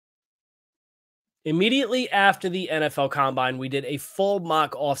Immediately after the NFL Combine, we did a full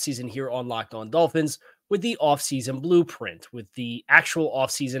mock offseason here on Locked On Dolphins with the Offseason Blueprint. With the actual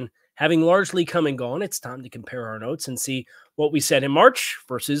offseason having largely come and gone, it's time to compare our notes and see what we said in March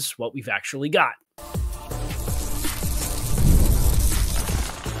versus what we've actually got.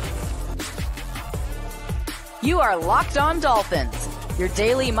 You are Locked On Dolphins, your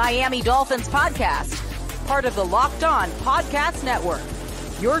daily Miami Dolphins podcast, part of the Locked On Podcast Network,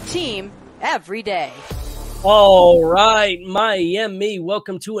 your team every day. All right, Miami,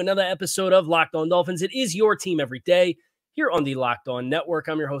 welcome to another episode of Locked On Dolphins. It is your team every day here on the Locked On Network.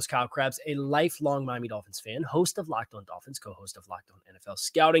 I'm your host, Kyle Krabs, a lifelong Miami Dolphins fan, host of Locked On Dolphins, co-host of Locked On NFL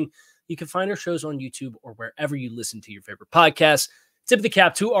Scouting. You can find our shows on YouTube or wherever you listen to your favorite podcasts. Tip of the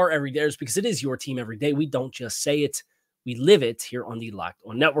cap to our everydayers because it is your team every day. We don't just say it, we live it here on the Locked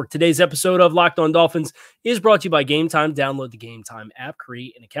On Network. Today's episode of Locked On Dolphins is brought to you by Gametime. Download the Gametime app,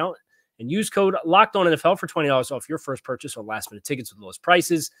 create an account, and use code LOCKEDONNFL for $20 off your first purchase on last-minute tickets with the lowest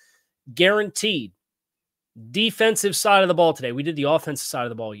prices. Guaranteed. Defensive side of the ball today. We did the offensive side of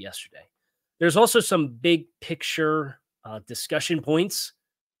the ball yesterday. There's also some big picture discussion points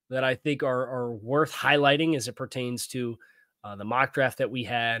that I think are worth highlighting as it pertains to the mock draft that we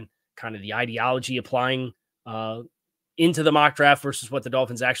had, kind of the ideology applying into the mock draft versus what the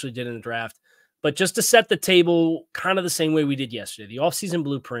Dolphins actually did in the draft. But just to set the table kind of the same way we did yesterday, the Offseason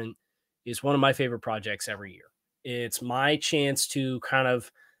Blueprint is one of my favorite projects every year. It's my chance to kind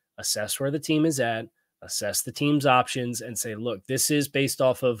of assess where the team is at, assess the team's options, and say, look, this is based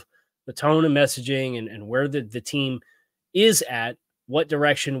off of the tone and messaging and where the team is at, what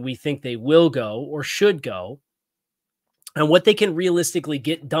direction we think they will go or should go, and what they can realistically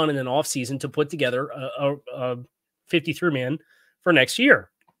get done in an offseason to put together a 53-man for next year.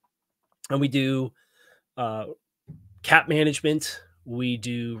 And we do cap management, we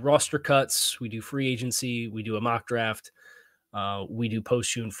do roster cuts, we do free agency, we do a mock draft, we do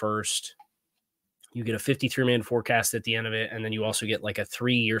post-June 1st. You get a 53-man forecast at the end of it, and then you also get like a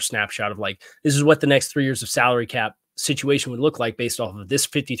 3-year snapshot of like, this is what the next 3 years of salary cap situation would look like based off of this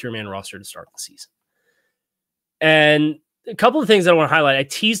 53-man roster to start the season. And a couple of things I want to highlight. I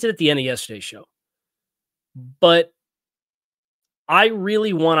teased it at the end of yesterday's show, but I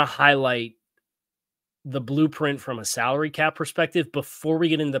really want to highlight the blueprint from a salary cap perspective before we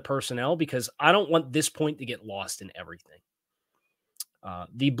get into the personnel, because I don't want this point to get lost in everything.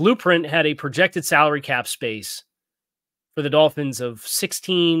 The blueprint had a projected salary cap space for the Dolphins of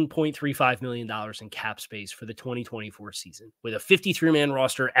 $16.35 million in cap space for the 2024 season with a 53-man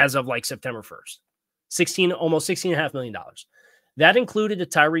roster as of like September 1st. Almost $16.5 million. That included a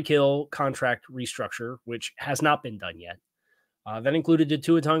Tyreek Hill contract restructure, which has not been done yet. That included the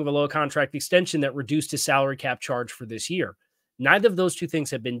Tua Tagovailoa contract extension that reduced his salary cap charge for this year. Neither of those two things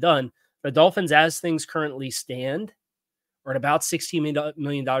have been done. The Dolphins, as things currently stand, are at about $16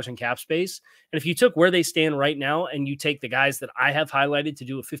 million in cap space. And if you took where they stand right now and you take the guys that I have highlighted to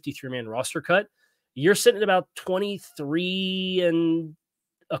do a 53-man roster cut, you're sitting at about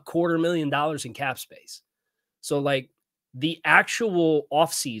 $23.25 million in cap space. So like the actual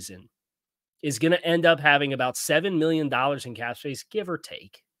offseason is going to end up having about $7 million in cap space, give or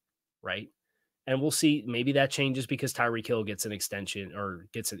take, right? And we'll see. Maybe that changes because Tyreek Hill gets an extension or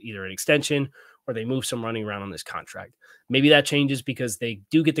gets either an extension or they move some running around on this contract. Maybe that changes because they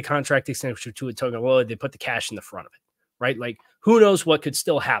do get the contract extension to a Tagovailoa. They put the cash in the front of it, right? Like who knows what could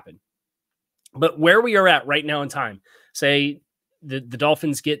still happen. But where we are at right now in time, say the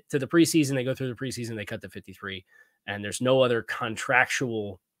Dolphins get to the preseason, they go through the preseason, they cut the 53, and there's no other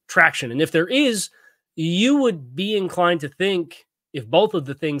contractual traction. And if there is, you would be inclined to think if both of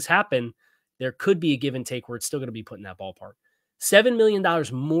the things happen, there could be a give and take where it's still going to be put in that ballpark. $7 million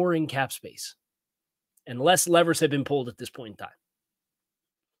more in cap space and less levers have been pulled at this point in time.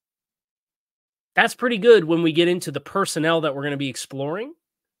 That's pretty good when we get into the personnel that we're going to be exploring.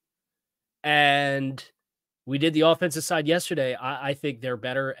 And we did the offensive side yesterday. I think they're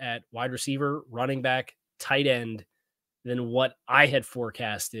better at wide receiver, running back, tight end than what I had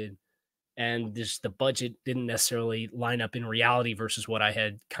forecasted. And just the budget didn't necessarily line up in reality versus what I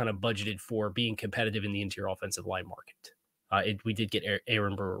had kind of budgeted for being competitive in the interior offensive line market. We did get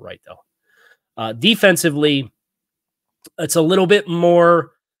Aaron Brewer right, though. Defensively, it's a little bit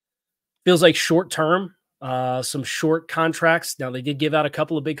more, feels like short-term, some short contracts. Now, they did give out a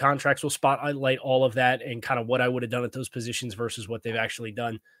couple of big contracts. We'll spotlight all of that and kind of what I would have done at those positions versus what they've actually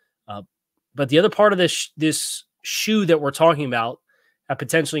done. But the other part of this shoe that we're talking about,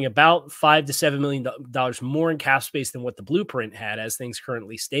 potentially about $5 to $7 million more in cap space than what the blueprint had as things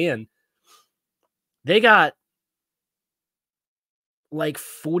currently stand. They got like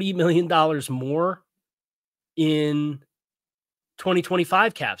 $40 million more in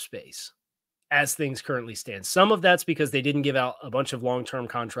 2025 cap space as things currently stand. Some of that's because they didn't give out a bunch of long-term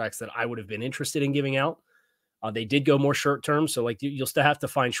contracts that I would have been interested in giving out. They did go more short-term. So like you'll still have to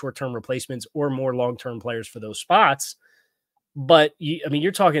find short-term replacements or more long-term players for those spots. But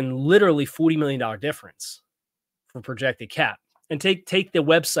you're talking literally $40 million difference for projected cap. And take the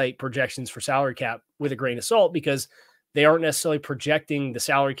website projections for salary cap with a grain of salt, because they aren't necessarily projecting the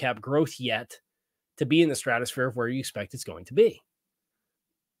salary cap growth yet to be in the stratosphere of where you expect it's going to be.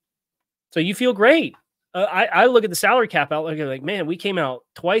 So you feel great. I look at the salary cap outlook and like, man, we came out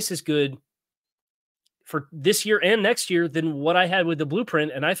twice as good for this year and next year than what I had with the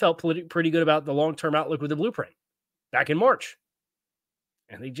blueprint. And I felt pretty good about the long-term outlook with the blueprint back in March.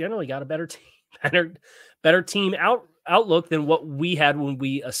 And they generally got a better team, better team outlook than what we had when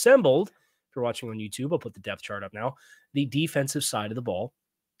we assembled. If you're watching on YouTube, I'll put the depth chart up now. The defensive side of the ball,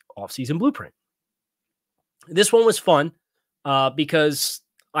 offseason blueprint. This one was fun because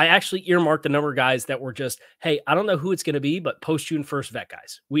I actually earmarked a number of guys that were just, hey, I don't know who it's going to be, but post-June 1st vet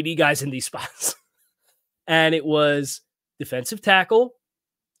guys. We need guys in these spots. And it was defensive tackle,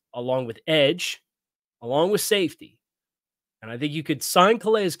 along with edge, along with safety. And I think you could sign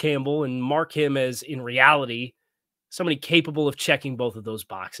Calais Campbell and mark him as, in reality, somebody capable of checking both of those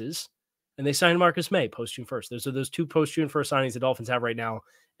boxes. And they signed Marcus May post-June 1st. Those are those 2 post-June 1st signings the Dolphins have right now.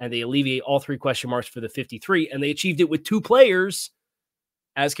 And they alleviate all 3 question marks for the 53. And they achieved it with 2 players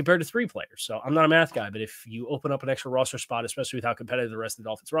as compared to 3 players. So I'm not a math guy, but if you open up an extra roster spot, especially with how competitive the rest of the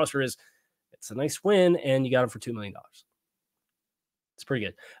Dolphins roster is, it's a nice win, and you got them for $2 million. It's pretty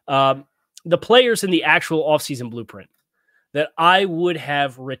good. The players in the actual offseason blueprint that I would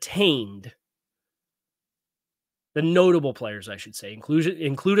have retained, the notable players, I should say,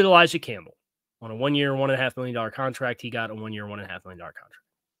 included Elijah Campbell on a 1-year, $1.5 million contract. He got a 1-year, $1.5 million contract.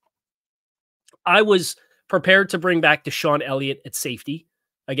 I was prepared to bring back Deshaun Elliott at safety.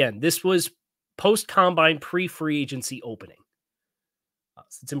 Again, this was post-combine, pre-free agency opening.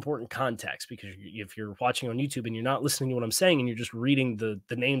 It's important context, because if you're watching on YouTube and you're not listening to what I'm saying and you're just reading the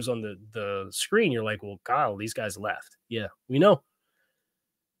names on the screen, you're like, well, Kyle, these guys left. Yeah, we know.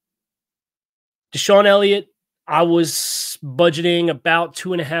 Deshaun Elliott, I was budgeting about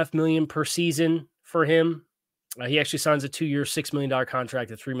 $2.5 million per season for him. He actually signs a 2-year, $6 million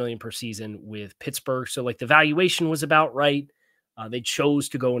contract at $3 million per season with Pittsburgh. So like the valuation was about right. They chose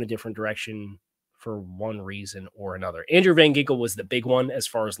to go in a different direction for one reason or another. Andrew Van Ginkel was the big one as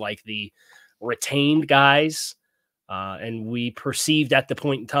far as like the retained guys. And we perceived at the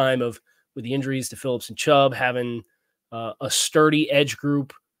point in time of, with the injuries to Phillips and Chubb, having a sturdy edge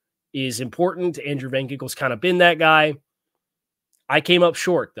group is important. Andrew Van Ginkel's kind of been that guy. I came up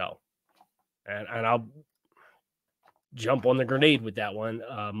short though. And I'll jump on the grenade with that one.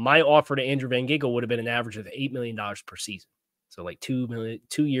 My offer to Andrew Van Ginkel would have been an average of $8 million per season. So like 2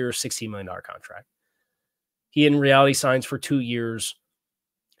 years, $16 million contract. He in reality signs for 2 years,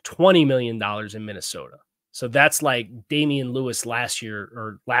 $20 million in Minnesota. So that's like Damian Lewis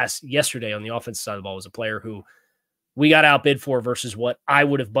yesterday on the offensive side of the ball was a player who we got outbid for versus what I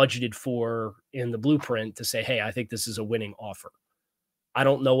would have budgeted for in the blueprint to say, hey, I think this is a winning offer. I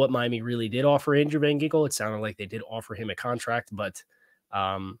don't know what Miami really did offer Andrew Van Ginkel. It sounded like they did offer him a contract, but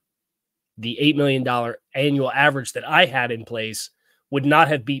the $8 million annual average that I had in place would not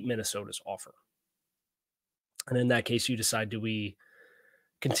have beat Minnesota's offer. And in that case, you decide, do we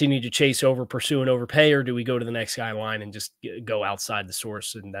continue to chase over, pursue, and overpay, or do we go to the next guy in line and just go outside the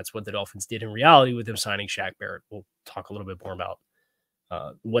source? And that's what the Dolphins did in reality with them signing Shaq Barrett. We'll talk a little bit more about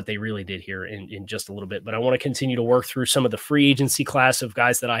what they really did here in just a little bit. But I want to continue to work through some of the free agency class of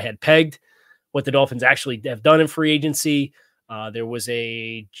guys that I had pegged, what the Dolphins actually have done in free agency. There was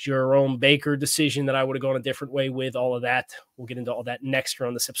a Jerome Baker decision that I would have gone a different way with, all of that. We'll get into all that next year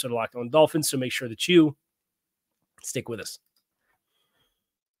on this episode of Locked On Dolphins, so make sure that you stick with us.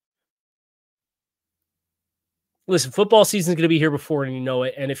 Listen, football season is going to be here before you know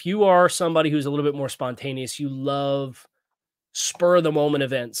it, and if you are somebody who's a little bit more spontaneous, you love spur-of-the-moment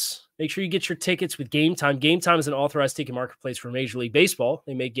events, make sure you get your tickets with Gametime. Gametime is an authorized ticket marketplace for Major League Baseball.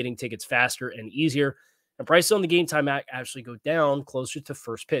 They make getting tickets faster and easier. And prices on the Gametime app actually go down closer to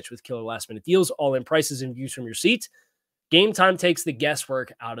first pitch with killer last-minute deals, all-in prices and views from your seat. Gametime takes the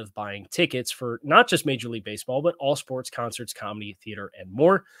guesswork out of buying tickets for not just Major League Baseball, but all sports, concerts, comedy, theater, and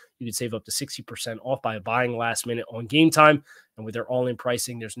more. You can save up to 60% off by buying last minute on Gametime. And with their all-in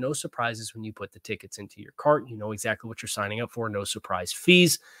pricing, there's no surprises when you put the tickets into your cart. You know exactly what you're signing up for, no surprise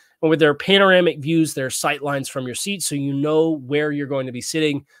fees. And with their panoramic views, their sight lines from your seat, so you know where you're going to be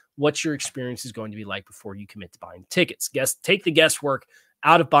sitting what your experience is going to be like before you commit to buying tickets. Take the guesswork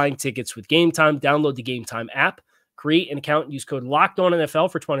out of buying tickets with Gametime. Download the Gametime app. Create an account and use code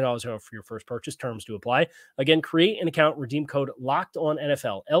LOCKEDONNFL for $20 off for your first purchase. Terms do apply. Again, create an account, redeem code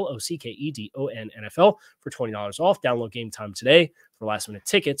LOCKEDONNFL, LOCKEDONNFL for $20 off. Download Gametime today for last-minute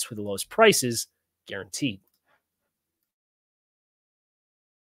tickets with the lowest prices guaranteed.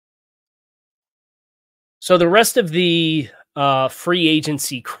 So the rest of the free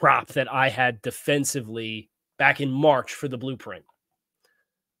agency crop that I had defensively back in March for the Blueprint,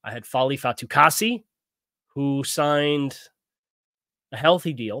 I had Fali Fatukasi, who signed a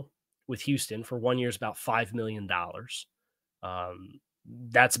healthy deal with Houston for 1 year, is about $5 million.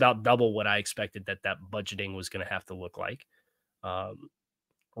 That's about double what I expected that budgeting was going to have to look like.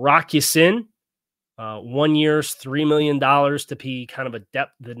 Rock Ya-Sin, 1 year's $3 million to be kind of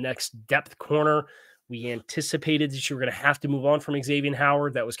the next depth corner. We anticipated that you were going to have to move on from Xavier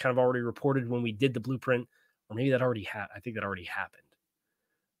Howard. That was kind of already reported when we did the Blueprint, or maybe that already happened. I think that already happened.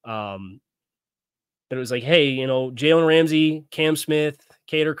 But it was like, hey, Jalen Ramsey, Cam Smith,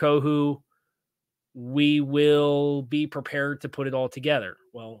 Kader Kohu, we will be prepared to put it all together.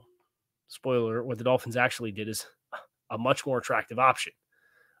 Well, spoiler, what the Dolphins actually did is a much more attractive option.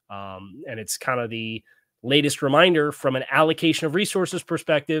 And it's kind of the latest reminder from an allocation of resources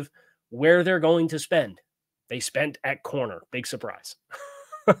perspective where they're going to spend. They spent at corner. Big surprise.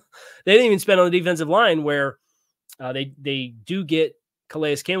 They didn't even spend on the defensive line where they do get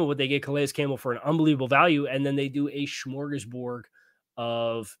Calais Campbell, but they get Calais Campbell for an unbelievable value, and then they do a smorgasbord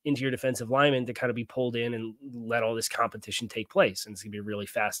of interior defensive linemen to kind of be pulled in and let all this competition take place. And it's going to be really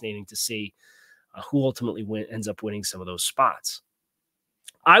fascinating to see who ultimately ends up winning some of those spots.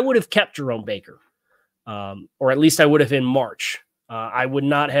 I would have kept Jerome Baker, or at least I would have in March. I would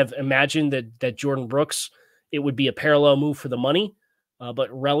not have imagined that Jordan Brooks, it would be a parallel move for the money, but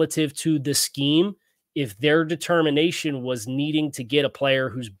relative to the scheme, if their determination was needing to get a player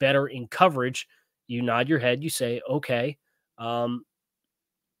who's better in coverage, you nod your head, you say, okay,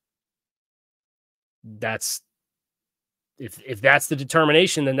 that's if that's the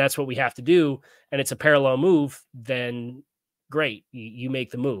determination, then that's what we have to do. And it's a parallel move, then great, you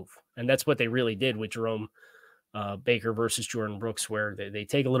make the move. And that's what they really did with Jerome Baker versus Jordan Brooks, where they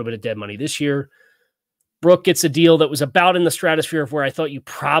take a little bit of dead money this year. Brooke gets a deal that was about in the stratosphere of where I thought you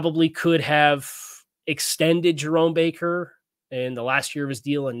probably could have extended Jerome Baker in the last year of his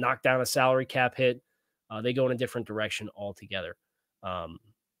deal and knocked down a salary cap hit. They go in a different direction altogether.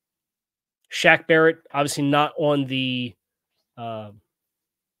 Shaq Barrett, obviously not on the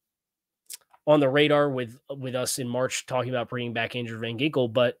radar with us in March talking about bringing back Andrew Van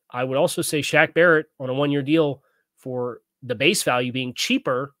Ginkel, but I would also say Shaq Barrett on a 1 year deal for the base value being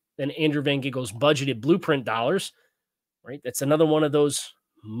cheaper than Andrew Van Ginkel's budgeted Blueprint dollars, right? That's another one of those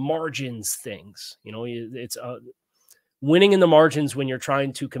margins things. It's winning in the margins when you're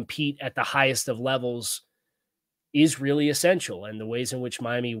trying to compete at the highest of levels is really essential. And the ways in which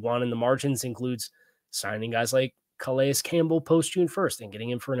Miami won in the margins includes signing guys like Calais Campbell post June 1st and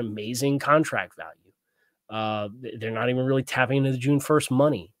getting him for an amazing contract value. They're not even really tapping into the June 1st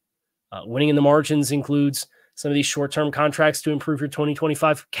money. Winning in the margins includes some of these short-term contracts to improve your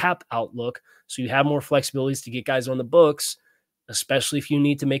 2025 cap outlook, so you have more flexibilities to get guys on the books, especially if you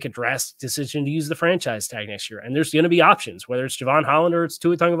need to make a drastic decision to use the franchise tag next year. And there's going to be options, whether it's Javon Holland or it's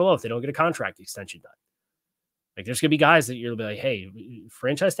Tua Tagovailoa if they don't get a contract extension done. Like, there's going to be guys that you'll be like, hey,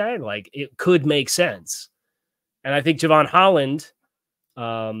 franchise tag, like, it could make sense. And I think Javon Holland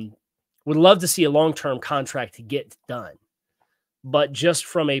would love to see a long-term contract to get done. But just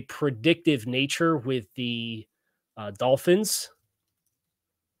from a predictive nature with the Dolphins,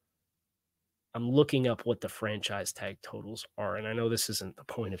 I'm looking up what the franchise tag totals are. And I know this isn't the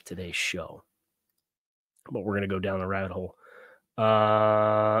point of today's show, but we're going to go down the rabbit hole.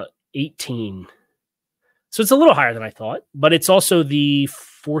 18. So it's a little higher than I thought, but it's also the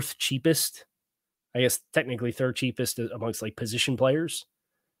fourth cheapest. I guess technically third cheapest amongst like position players.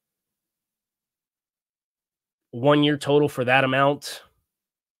 1 year total for that amount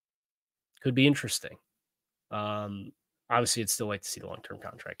could be interesting. Obviously, I'd still like to see the long-term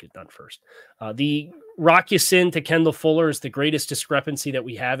contract get done first. The Rock Ya-Sin to Kendall Fuller is the greatest discrepancy that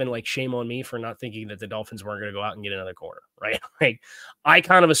we have, and like shame on me for not thinking that the Dolphins weren't going to go out and get another corner, right? Like, I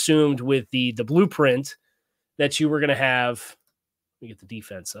kind of assumed with the Blueprint that you were going to have. Let me get the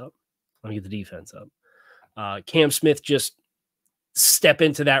defense up. Cam Smith just step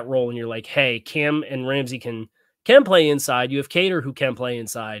into that role, and you're like, hey, Cam and Ramsey can play inside. You have Kader who can play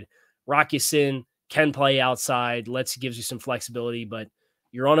inside. Rock Ya-Sin can play outside. Gives you some flexibility, but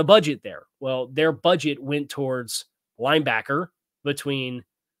you're on a budget there. Well, their budget went towards linebacker between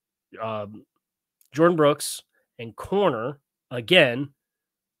Jordan Brooks and corner again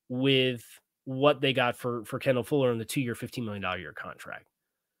with what they got for Kendall Fuller in the 2-year, $15 million a year contract.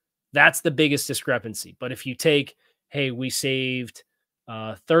 That's the biggest discrepancy. But if you take, hey, we saved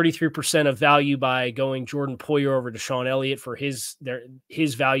 33% of value by going Jordan Poyer over to Sean Elliott for his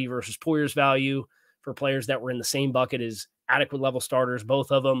value versus Poyer's value for players that were in the same bucket as adequate level starters,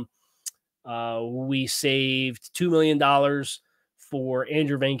 both of them. We saved $2 million for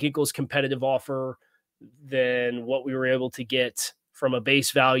Andrew Van Ginkel's competitive offer than what we were able to get from a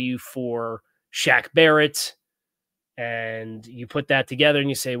base value for Shaq Barrett. And you put that together and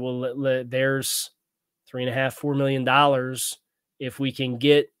you say, well, there's $3.5–4 million. If we can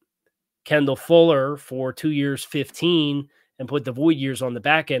get Kendall Fuller for 2 years, 15, and put the void years on the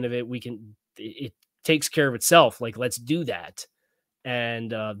back end of it, it takes care of itself. Like, let's do that.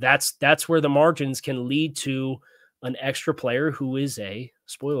 And that's where the margins can lead to an extra player who is a,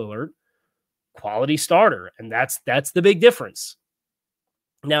 spoiler alert, quality starter. And that's the big difference.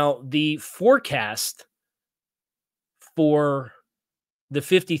 Now, the forecast for the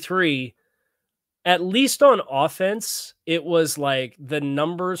 53, at least on offense, it was like the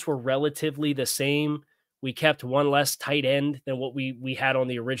numbers were relatively the same. We kept one less tight end than what we had on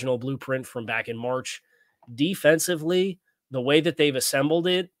the original blueprint from back in March. Defensively, the way that they've assembled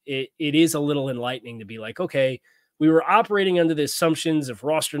it is a little enlightening to be like, okay, we were operating under the assumptions of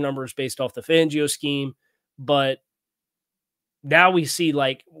roster numbers based off the Fangio scheme, but now we see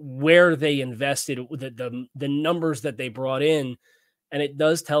like where they invested, the numbers that they brought in, and it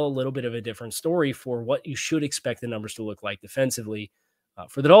does tell a little bit of a different story for what you should expect the numbers to look like defensively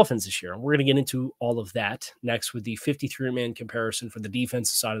for the Dolphins this year. And we're going to get into all of that next with the 53-man comparison for the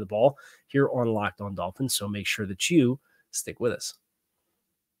defensive side of the ball here on Locked On Dolphins. So make sure that you stick with us.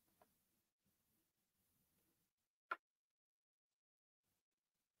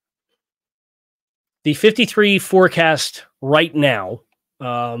 The 53 forecast right now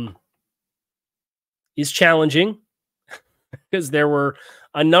is challenging because there were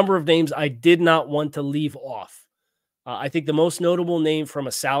a number of names I did not want to leave off. I think the most notable name from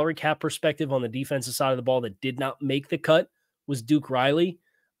a salary cap perspective on the defensive side of the ball that did not make the cut was Duke Riley.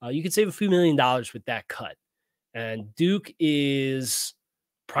 You could save a few $1 million with that cut. And Duke is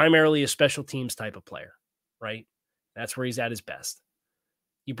primarily a special teams type of player, right? That's where he's at his best.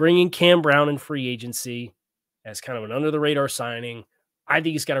 You bring in Cam Brown in free agency as kind of an under-the-radar signing. I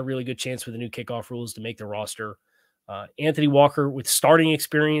think he's got a really good chance with the new kickoff rules to make the roster. Anthony Walker with starting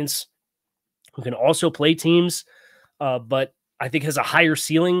experience, who can also play teams, but I think has a higher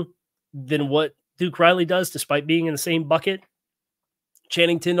ceiling than what Duke Riley does, despite being in the same bucket.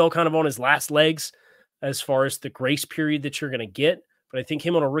 Channing Tindall kind of on his last legs as far as the grace period that you're going to get. But I think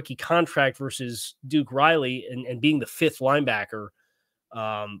him on a rookie contract versus Duke Riley and being the fifth linebacker,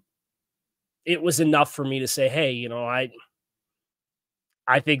 it was enough for me to say, hey,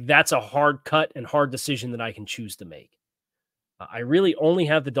 I think that's a hard cut and hard decision that I can choose to make. I really only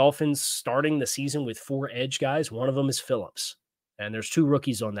have the Dolphins starting the season with 4 edge guys. One of them is Phillips, and there's 2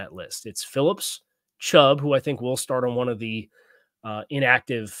 rookies on that list. It's Phillips, Chubb, who I think will start on one of the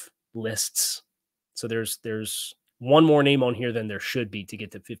inactive lists. So there's one more name on here than there should be to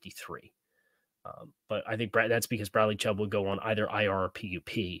get to 53. But I think that's because Bradley Chubb will go on either IR or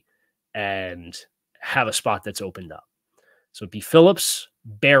PUP and have a spot that's opened up. So it'd be Phillips,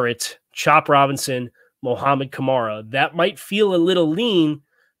 Barrett, Chop Robinson, Mohamed Kamara. That might feel a little lean,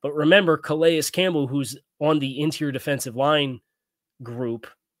 but remember, Calais Campbell, who's on the interior defensive line group,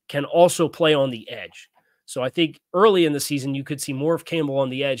 can also play on the edge. So I think early in the season, you could see more of Campbell on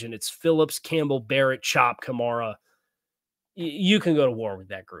the edge, and it's Phillips, Campbell, Barrett, Chop, Kamara. You can go to war with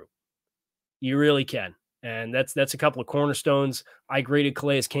that group. You really can. And that's a couple of cornerstones. I graded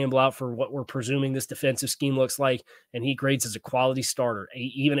Calais Campbell out for what we're presuming this defensive scheme looks like, and he grades as a quality starter,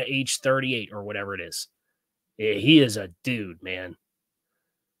 even at age 38 or whatever it is. He is a dude, man.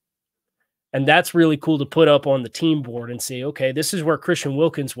 And that's really cool to put up on the team board and say, okay, this is where Christian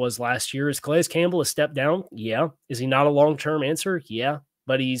Wilkins was last year. Is Calais Campbell a step down? Yeah. Is he not a long-term answer? Yeah.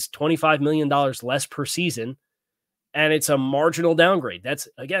 But he's $25 million less per season, and it's a marginal downgrade. That's,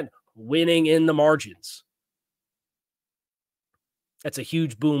 again, winning in the margins. That's a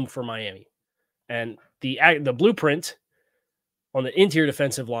huge boom for Miami. And the blueprint on the interior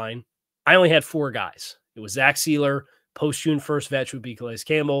defensive line, I only had 4 guys. It was Zach Sealer, post-June 1st vet would be Calais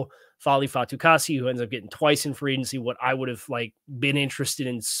Campbell, Fali Fatukasi, who ends up getting twice in free agency, what I would have been interested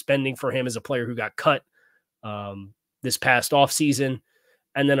in spending for him as a player who got cut this past offseason,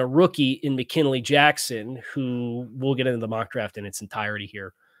 and then a rookie in McKinley Jackson, who we'll get into the mock draft in its entirety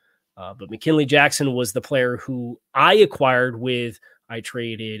here. But McKinley Jackson was the player who I acquired with I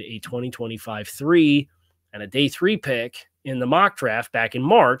traded a 2025 3 and a day 3 pick in the mock draft back in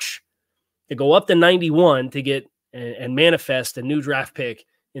March to go up to 91 to get and manifest a new draft pick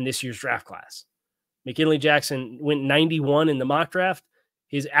in this year's draft class. McKinley Jackson went 91 in the mock draft.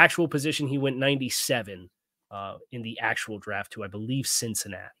 His actual position, he went 97 in the actual draft to, I believe,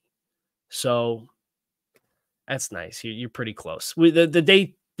 Cincinnati. So that's nice. You're pretty close.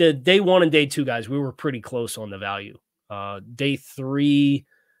 The day 1 and day 2 guys, we were pretty close on the value. Day 3,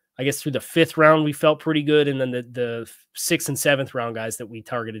 I guess through the 5th round, we felt pretty good. And then the 6th and 7th round guys that we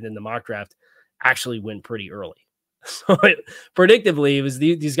targeted in the mock draft actually went pretty early. So predictably, it was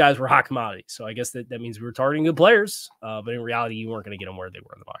these guys were hot commodities. So I guess that means we were targeting good players. But in reality, you weren't going to get them where they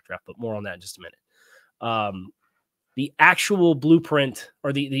were in the mock draft. But more on that in just a minute. The actual blueprint,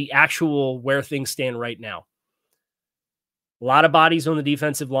 or the actual where things stand right now. A lot of bodies on the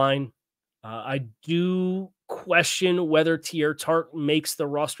defensive line. I do question whether Tier Tart makes the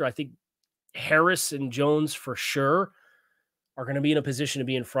roster. I think Harris and Jones for sure are going to be in a position to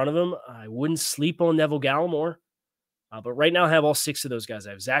be in front of him. I wouldn't sleep on Neville Gallimore. But right now I have all 6 of those guys. I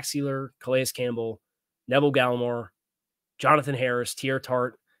have Zach Sealer, Calais Campbell, Neville Gallimore, Jonathan Harris, Tier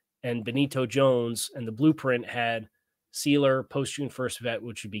Tart, and Benito Jones. And the blueprint had Sealer, post-June 1st vet,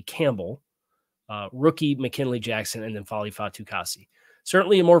 which would be Campbell, rookie McKinley Jackson, and then Fali Fatukasi.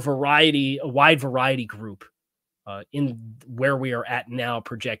 Certainly a wide variety group in where we are at now,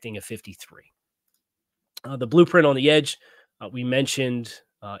 projecting a 53. The blueprint on the edge, we mentioned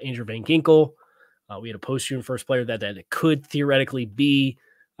Andrew Van Ginkel. We had a post-June 1st player that could theoretically be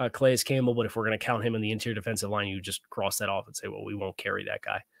Calais Campbell, but if we're going to count him in the interior defensive line, you just cross that off and say, well, we won't carry that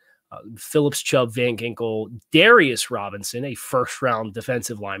guy. Phillips, Chubb, Van Ginkel, Darius Robinson, a first-round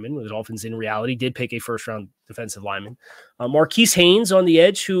defensive lineman. The Dolphins, in reality, did pick a first-round defensive lineman. Marquise Haynes on the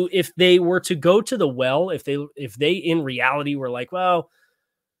edge, who, if they were to go to the well, if they in reality were like, well,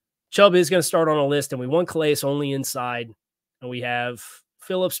 Chubb is going to start on a list, and we want Calais only inside, and we have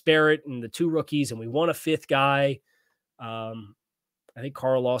Phillips, Barrett, and the 2 rookies, and we want a 5th guy. I think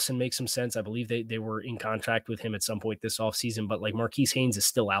Carl Lawson makes some sense. I believe they were in contract with him at some point this offseason, but like Marquise Haynes is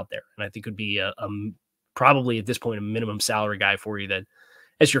still out there. And I think would be a probably at this point, a minimum salary guy for you that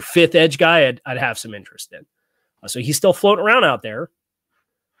as your 5th edge guy, I'd have some interest in. So he's still floating around out there,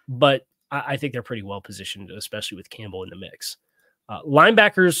 but I think they're pretty well positioned, especially with Campbell in the mix.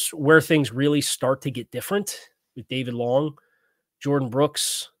 Linebackers, where things really start to get different with David Long, Jordan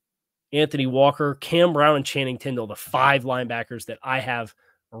Brooks, Anthony Walker, Cam Brown, and Channing Tindall, the 5 linebackers that I have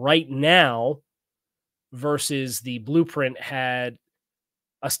right now versus the blueprint had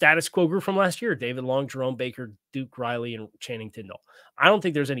a status quo group from last year: David Long, Jerome Baker, Duke Riley, and Channing Tindall. I don't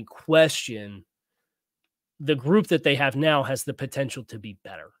think there's any question the group that they have now has the potential to be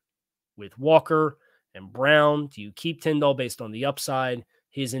better. With Walker and Brown, do you keep Tindall based on the upside,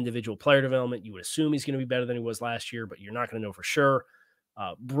 his individual player development? You would assume he's going to be better than he was last year, but you're not going to know for sure.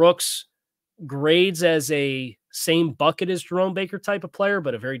 Brooks grades as a same bucket as Jerome Baker type of player,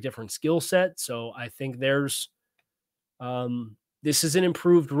 but a very different skill set. So I think there's this is an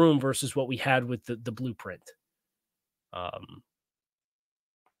improved room versus what we had with the blueprint. I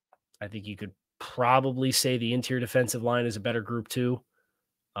think you could probably say the interior defensive line is a better group too.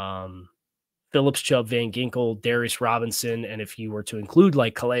 Phillips, Chubb, Van Ginkel, Darius Robinson, and if you were to include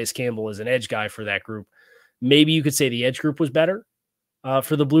like Calais Campbell as an edge guy for that group, maybe you could say the edge group was better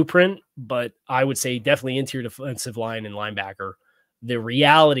for the blueprint, but I would say definitely interior defensive line and linebacker. The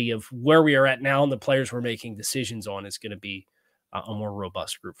reality of where we are at now and the players we're making decisions on is going to be a more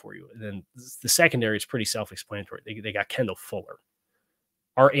robust group for you. And then the secondary is pretty self-explanatory. They got Kendall Fuller.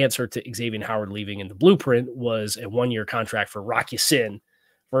 Our answer to Xavier Howard leaving in the blueprint was a 1-year contract for Rock Ya-Sin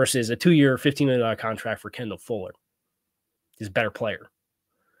versus a 2-year, $15 million contract for Kendall Fuller. He's a better player.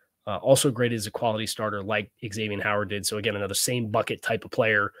 Also graded as a quality starter like Xavier Howard did. So again, another same bucket type of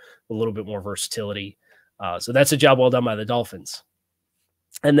player, a little bit more versatility. So that's a job well done by the Dolphins.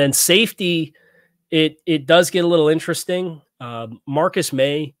 And then safety, it does get a little interesting. Marcus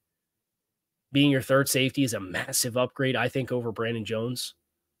May being your 3rd safety is a massive upgrade, I think, over Brandon Jones.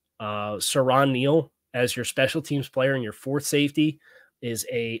 Saran Neal as your special teams player and your 4th safety is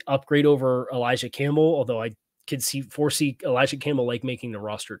a upgrade over Elijah Campbell, although I could foresee Elijah Campbell like making the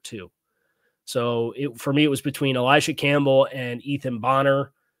roster too. So for me, it was between Elijah Campbell and Ethan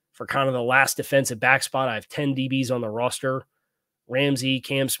Bonner for kind of the last defensive back spot. I have 10 DBs on the roster: Ramsey,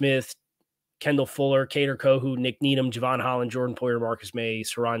 Cam Smith, Kendall Fuller, Kader Kohu, Nick Needham, Javon Holland, Jordan Poyer, Marcus May,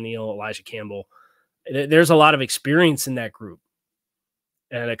 Saran Neal, Elijah Campbell. There's a lot of experience in that group.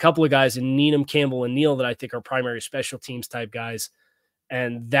 And a couple of guys in Needham, Campbell, and Neal that I think are primary special teams type guys.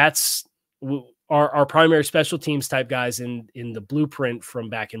 And that's our primary special teams type guys in the blueprint from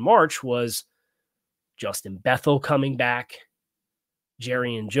back in March was Justin Bethel coming back,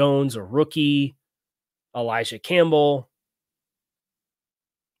 Jerrion Jones, a rookie, Elijah Campbell.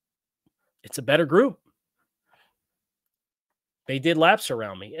 It's a better group. They did laps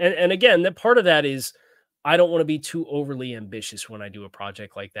around me. And again, that part of that is I don't want to be too overly ambitious when I do a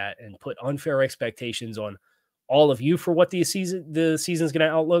project like that and put unfair expectations on all of you for what the season's going to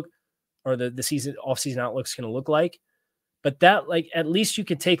outlook, or the season off-season outlook's going to look like. But that, like, at least you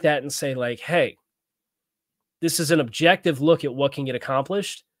could take that and say, like, hey, this is an objective look at what can get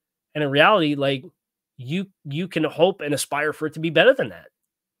accomplished. And in reality, like, you can hope and aspire for it to be better than that.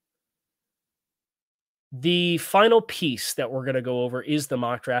 The final piece that we're going to go over is the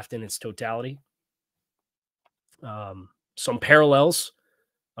mock draft in its totality. Some parallels.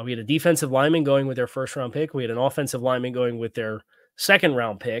 We had a defensive lineman going with their first-round pick. We had an offensive lineman going with their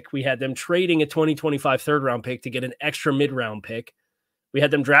second-round pick. We had them trading a 2025 third-round pick to get an extra mid-round pick. We had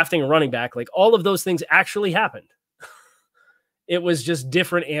them drafting a running back. Like, all of those things actually happened. It was just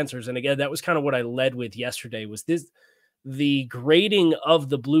different answers. And again, that was kind of what I led with yesterday, was this. The grading of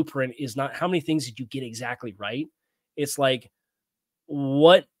the blueprint is not how many things did you get exactly right. It's like,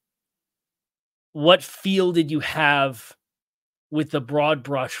 what feel did you have with the broad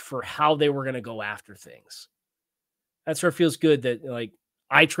brush for how they were going to go after things? That's where it feels good that, like,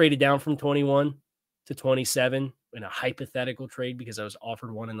 I traded down from 21 to 27 in a hypothetical trade because I was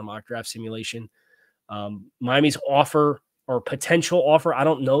offered one in the mock draft simulation. Miami's offer, or potential offer, I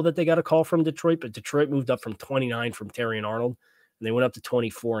don't know that they got a call from Detroit, but Detroit moved up from 29 from Terry and Arnold, and they went up to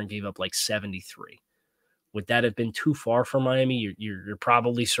 24 and gave up like 73. Would that have been too far for Miami? You're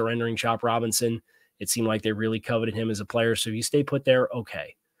probably surrendering Chop Robinson. It seemed like they really coveted him as a player. So if you stay put there,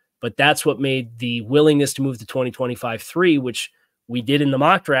 okay. But that's what made the willingness to move to 2025-3, which we did in the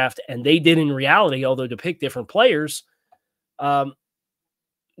mock draft, and they did in reality, although to pick different players,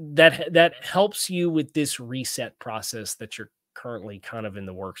 that helps you with this reset process that you're currently kind of in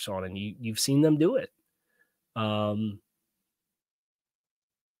the works on, and you've seen them do it.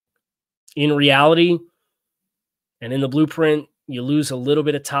 In reality, and in the blueprint, you lose a little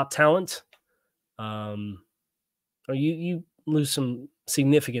bit of top talent. Or you lose some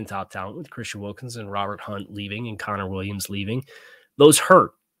significant top talent with Christian Wilkins and Robert Hunt leaving and Connor Williams leaving. Those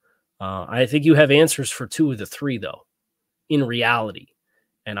hurt. I think you have answers for 2 of the 3, though, in reality.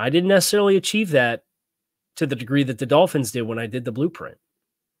 And I didn't necessarily achieve that to the degree that the Dolphins did when I did the blueprint,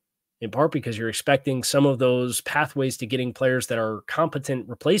 in part because you're expecting some of those pathways to getting players that are competent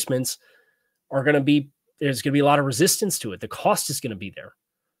replacements are going to be, there's going to be a lot of resistance to it. The cost is going to be there.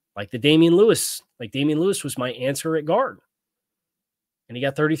 Like Damian Lewis was my answer at guard. And he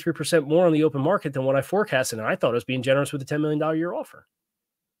got 33% more on the open market than what I forecasted. And I thought I was being generous with a $10 million a year offer.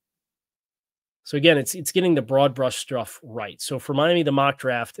 So again, it's getting the broad brush stuff right. So for Miami, the mock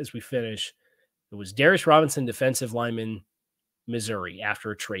draft, as we finish, it was Darius Robinson, defensive lineman, Missouri,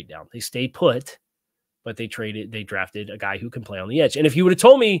 after a trade down. They stayed put, but they drafted a guy who can play on the edge. And if you would have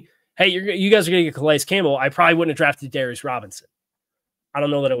told me, hey, you guys are going to get Calais Campbell, I probably wouldn't have drafted Darius Robinson. I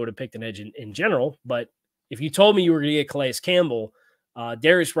don't know that I would have picked an edge in general, but if you told me you were going to get Calais Campbell,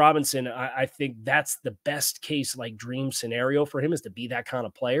 Darius Robinson, I think that's the best case, like, dream scenario for him, is to be that kind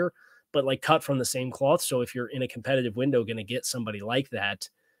of player, but like cut from the same cloth. So if you're in a competitive window going to get somebody like that,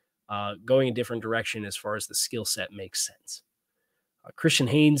 going a different direction as far as the skill set makes sense. Christian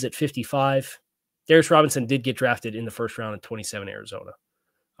Haynes at 55. Darius Robinson did get drafted in the first round at 27 Arizona.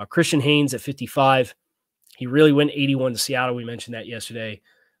 Christian Haynes at 55. He really went 81 to Seattle. We mentioned that yesterday.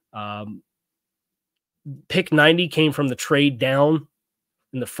 Pick 90 came from the trade down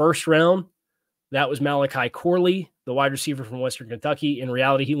in the first round. That was Malachi Corley, the wide receiver from Western Kentucky. In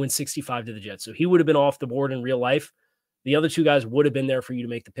reality, he went 65 to the Jets. So he would have been off the board in real life. The other 2 guys would have been there for you to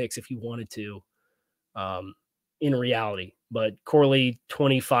make the picks if you wanted to, in reality. But Corley,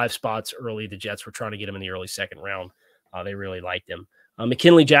 25 spots early. The Jets were trying to get him in the early second round. They really liked him.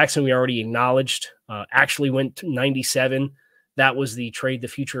 McKinley Jackson, we already acknowledged, actually went to 97. That was the trade, the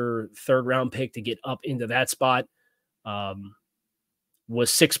future third-round pick to get up into that spot.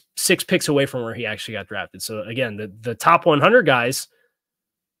 Was six picks away from where he actually got drafted. So again, the top 100 guys,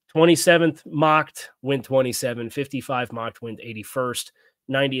 27th mocked, went 27, 55 mocked, went 81st,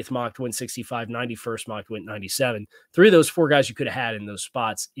 90th mocked, went 65, 91st mocked, went 97. 3 of those 4 guys you could have had in those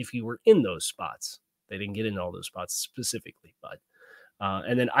spots if you were in those spots. They didn't get in all those spots specifically, but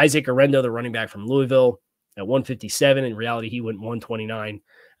and then Isaac Arendo, the running back from Louisville, at 157. In reality, he went 129.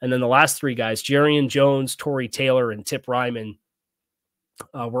 And then the last 3 guys, Jerrion Jones, Torrey Taylor, and Tip Ryman,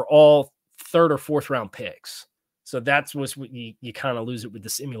 were all 3rd or 4th round picks. So that's what you kind of lose it with the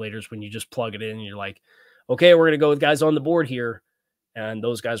simulators when you just plug it in and you're like, okay, we're going to go with guys on the board here. And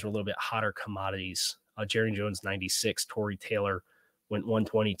those guys were a little bit hotter commodities. Jerry Jones, 96. Torrey Taylor went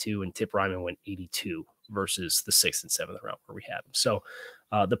 122, and Tip Ryman went 82 versus the 6th and 7th round where we had them. So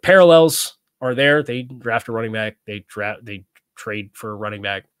the parallels are there. They draft a running back. They trade for a running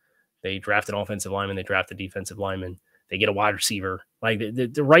back. They draft an offensive lineman. They draft a defensive lineman. They get a wide receiver. Like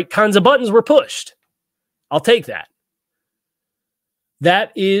the right kinds of buttons were pushed. I'll take that.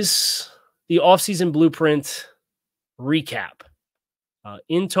 That is the offseason blueprint recap.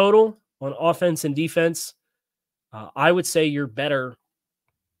 In total, on offense and defense, I would say you're better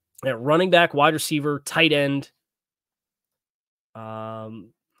at running back, wide receiver, tight end. I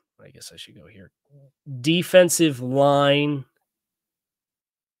guess I should go here. Defensive line,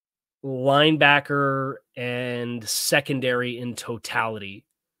 linebacker, and secondary in totality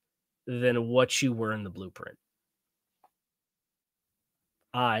than what you were in the blueprint.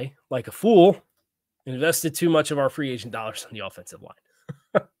 I, like a fool, invested too much of our free agent dollars on the offensive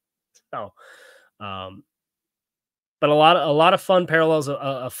line. So, but a lot of fun parallels,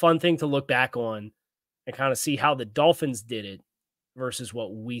 a fun thing to look back on and kind of see how the Dolphins did it versus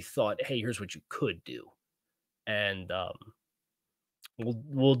what we thought, hey, here's what you could do. And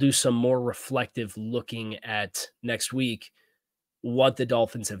we'll do some more reflective looking at next week what the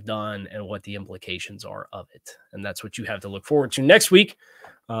Dolphins have done and what the implications are of it. And that's what you have to look forward to next week.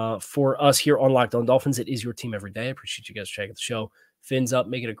 For us here on Locked On Dolphins, it is your team every day. I appreciate you guys checking the show. Fins up.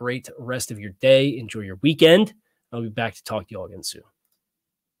 Make it a great rest of your day. Enjoy your weekend. I'll be back to talk to you all again soon.